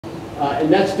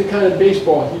And that's the kind of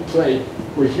baseball he played,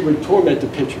 where he would torment the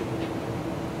pitcher,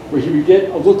 where he would get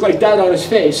a look like that on his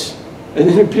face, and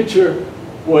then the pitcher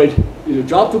would either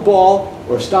drop the ball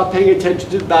or stop paying attention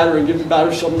to the batter and give the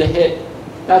batter something to hit.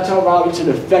 That's how Robinson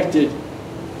affected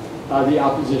the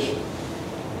opposition.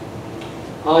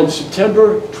 On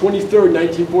September 23rd,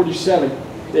 1947,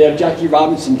 they have Jackie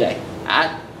Robinson Day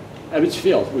at Ebbets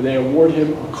Field, where they award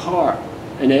him a car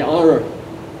and they honor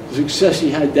the success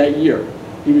he had that year.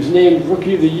 He was named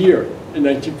Rookie of the Year in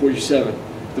 1947,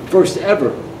 the first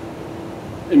ever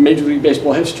in Major League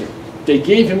Baseball history. They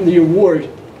gave him the award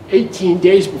 18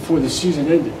 days before the season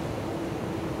ended.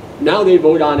 Now they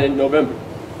vote on it in November.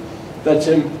 That's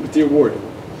him with the award.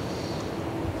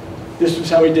 This was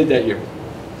how he did that year.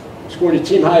 Scored a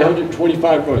team-high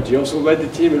 125 runs. He also led the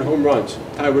team in home runs,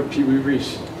 tied with Pee Wee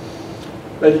Reese.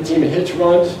 Led the team in hits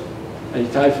runs, and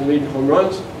he tied for lead in home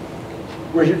runs.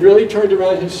 Where he really turned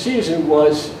around his season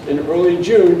was in early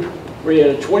June, where he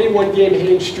had a 21-game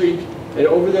hitting streak, and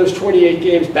over those 28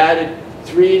 games batted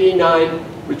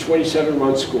 .389 with 27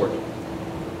 runs scored.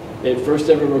 They had first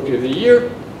ever Rookie of the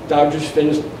Year. Dodgers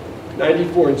finished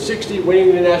 94-60,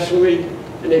 winning the National League,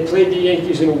 and they played the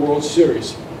Yankees in a World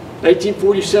Series.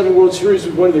 1947 World Series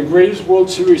was one of the greatest World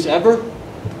Series ever.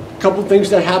 A couple things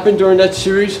that happened during that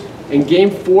series. In Game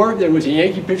 4, there was a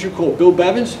Yankee pitcher called Bill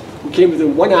Bevins, who came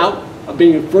within 1 out of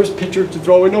being the first pitcher to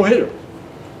throw a no-hitter.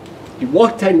 He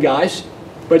walked 10 guys,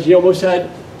 but he almost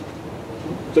had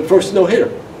the first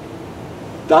no-hitter.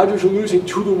 Dodgers were losing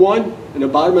 2-1 in the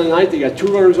bottom of the ninth. They got 2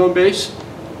 runners on base.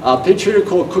 A pitch hitter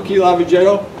called Cookie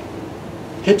Lavagetto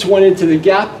hits one into the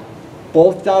gap.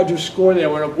 Both Dodgers scored. They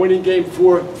wound up winning Game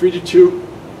 4, 3-2.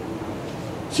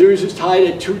 Series is tied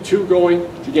at 2-2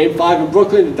 going to Game 5 in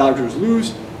Brooklyn. The Dodgers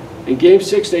lose. In Game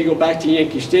 6, they go back to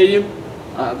Yankee Stadium.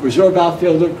 Reserve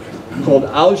outfielder called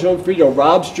Al Gianfrido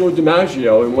robs Joe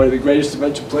DiMaggio in one of the greatest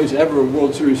defensive plays ever in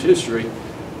World Series history.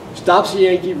 Stops the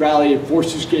Yankee rally and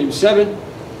forces Game 7.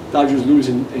 Dodgers lose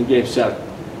in Game 7.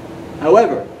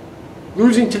 However,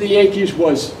 losing to the Yankees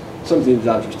was something the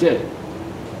Dodgers did.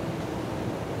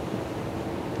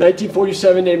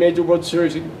 1947, they made the World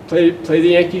Series, play the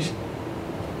Yankees.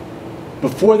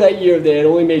 Before that year, they had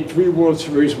only made 3 World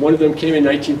Series. One of them came in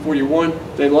 1941.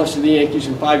 They lost to the Yankees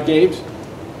in 5 games.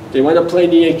 They wound up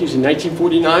playing the Yankees in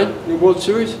 1949 in the World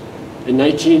Series, in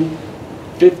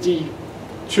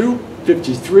 1952,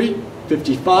 53,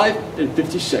 55, and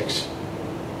 56.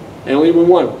 They only won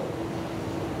 1.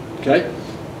 Okay?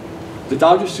 The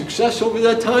Dodgers' success over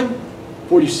that time,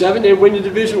 47, they win the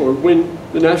division or win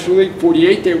the National League.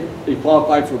 48, they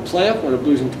qualified for a playoff, wound up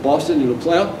losing to Boston in the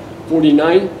playoff.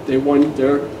 49, they won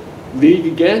their league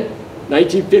again.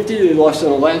 1950, they lost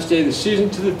on the last day of the season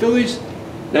to the Phillies.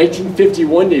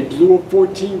 1951, they blew a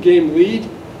 14-game lead.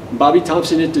 Bobby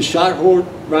Thompson hit the shot hole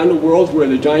around the world where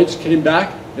the Giants came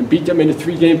back and beat them in a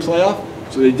 3-game playoff.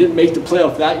 So they didn't make the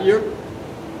playoff that year.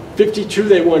 52,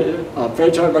 they won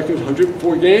franchise record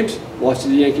 104 games, lost to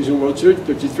the Yankees in the World Series.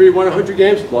 53, won 100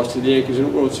 games, lost to the Yankees in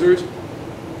the World Series.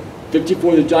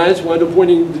 54, the Giants wound up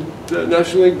winning the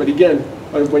National League, but again,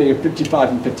 wound up winning in 55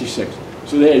 and 56.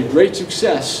 So they had great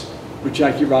success with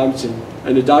Jackie Robinson,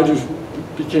 and the Dodgers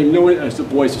became known as the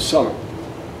Boys of Summer.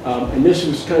 And this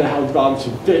was kind of how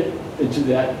Robinson fit into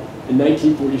that in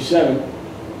 1947,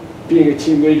 being a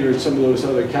team leader in some of those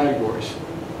other categories.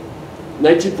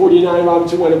 1949,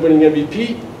 Robinson wound up winning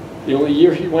MVP, the only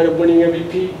year he wound up winning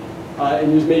MVP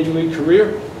in his Major League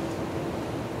career.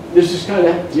 This is kind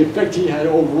of the effect he had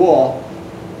overall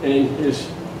in his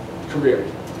career.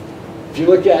 If you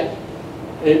look at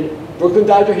in Brooklyn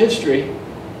Dodger history,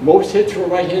 most hits for a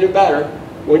right-handed batter,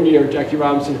 1 year, Jackie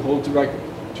Robinson holds the record,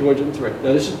 203.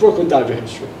 Now this is Brooklyn Dodger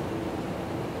history.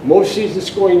 Most seasons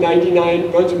scoring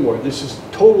 99 runs or more. This is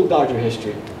total Dodger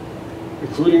history,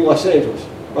 including Los Angeles.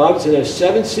 Robinson has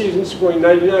 7 seasons scoring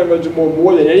 99 runs or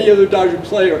more than any other Dodger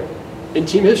player in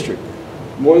team history.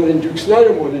 More than Duke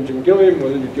Snider, more than Jim Gilliam, more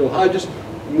than Gil Hodges,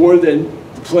 more than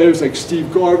the players like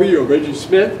Steve Garvey or Reggie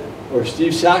Smith or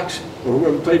Steve Sachs or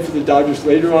whoever played for the Dodgers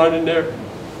later on in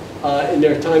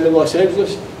their time in Los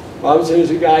Angeles. Robinson is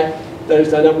a guy that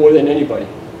has done that more than anybody.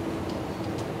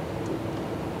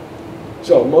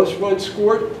 So most runs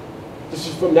scored. This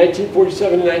is from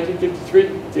 1947 to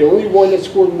 1953. The only one that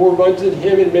scored more runs than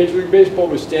him in Major League Baseball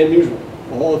was Stan Musial,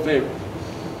 the Hall of Famer.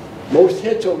 Most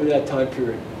hits over that time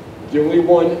period. The only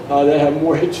one that had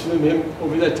more hits than him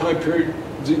over that time period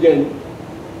was, again,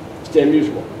 Stan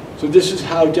Musial. So this is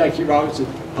how Jackie Robinson,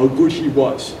 how good he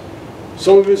was.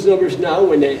 Some of his numbers now,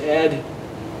 when they add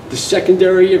the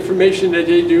secondary information that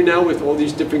they do now with all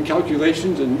these different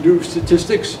calculations and new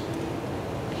statistics,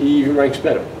 he even ranks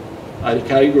better. the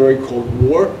category called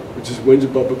WAR, which is wins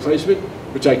above replacement,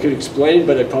 which I could explain,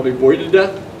 but I probably bore you to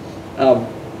death.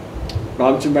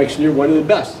 Robinson ranks near one of the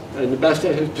best, and the best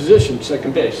at his position,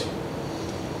 second base.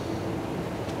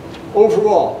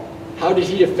 Overall, how did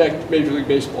he affect Major League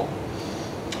Baseball?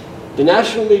 The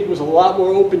National League was a lot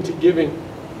more open to giving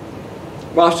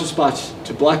roster spots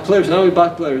to black players, not only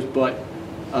black players, but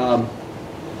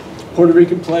Puerto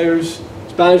Rican players,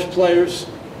 Spanish players.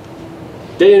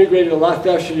 They integrated a lot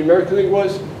faster than the American League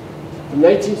was. From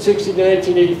 1960 to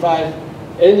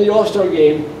 1985, in the All-Star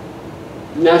game,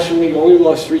 the National League only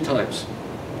lost 3 times.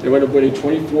 They wound up winning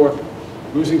 24,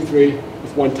 losing 3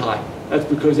 with 1 tie. That's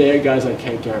because they had guys like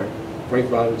Hank Aaron, Frank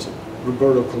Robinson,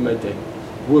 Roberto Clemente,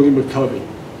 Willie McCovey,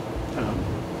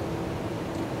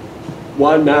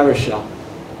 Juan Marichal.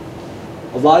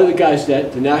 A lot of the guys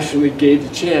that the National League gave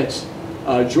the chance,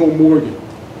 Joe Morgan,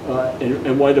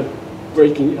 and wound up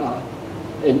breaking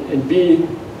and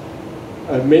being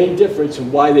a main difference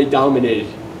in why they dominated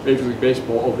Major League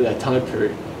Baseball over that time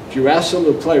period. If you ask some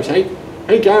of the players,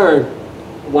 Hank Aaron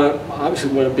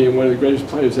obviously wound up being one of the greatest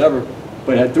players ever,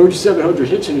 but had 3,700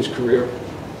 hits in his career.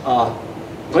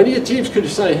 Plenty of teams could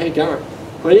have signed Hank Aaron.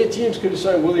 Plenty of teams could have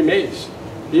signed Willie Mays.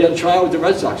 He had a trial with the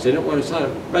Red Sox. They didn't want to sign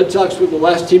him. Red Sox were the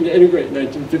last team to integrate in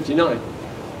 1959.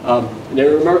 And they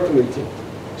were an American League team.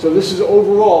 So this is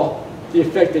overall the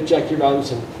effect that Jackie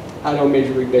Robinson had on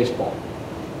Major League Baseball.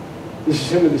 This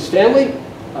is him with his family,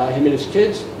 him and his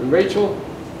kids, and Rachel.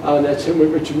 And that's him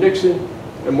with Richard Nixon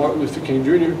and Martin Luther King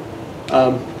Jr.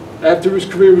 After his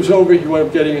career was over, he wound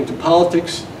up getting into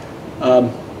politics.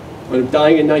 Wound up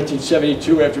dying in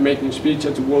 1972 after making a speech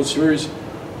at the World Series,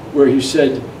 where he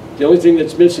said, the only thing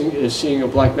that's missing is seeing a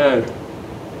black manager.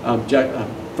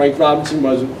 Frank Robinson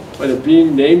wound up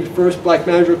being named first black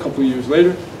manager a couple of years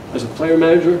later as a player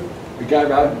manager. The guy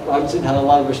Robinson had a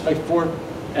lot of respect for,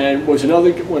 and was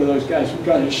another one of those guys who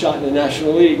got his shot in the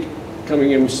National League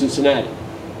coming in with Cincinnati.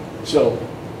 So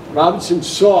Robinson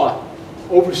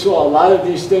oversaw a lot of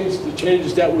these things, the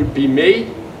changes that would be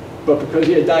made, but because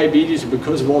he had diabetes and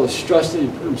because of all the stress that he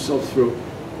put himself through,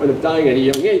 wound up dying at a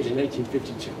young age in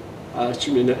 1952.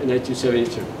 Excuse me, in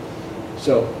 1972.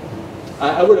 So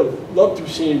I would have loved to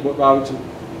have seen what Robinson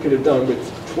could have done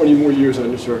with 20 more years on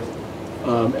this earth,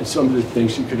 and some of the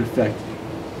things he could affect.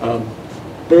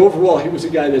 But overall, he was a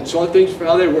guy that saw things for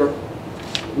how they were,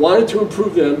 wanted to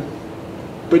improve them,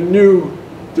 but knew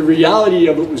the reality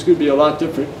of it was going to be a lot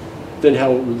different than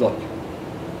how it would look.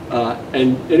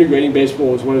 And integrating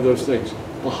baseball was one of those things.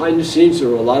 Behind the scenes, there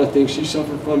were a lot of things he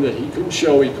suffered from that he couldn't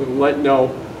show, he couldn't let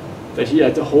know, that he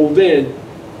had to hold in.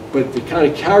 But the kind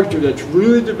of character that's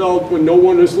really developed when no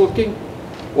one is looking,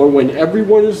 or when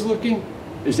everyone is looking,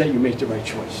 is that you make the right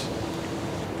choice.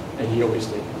 And he always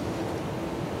did.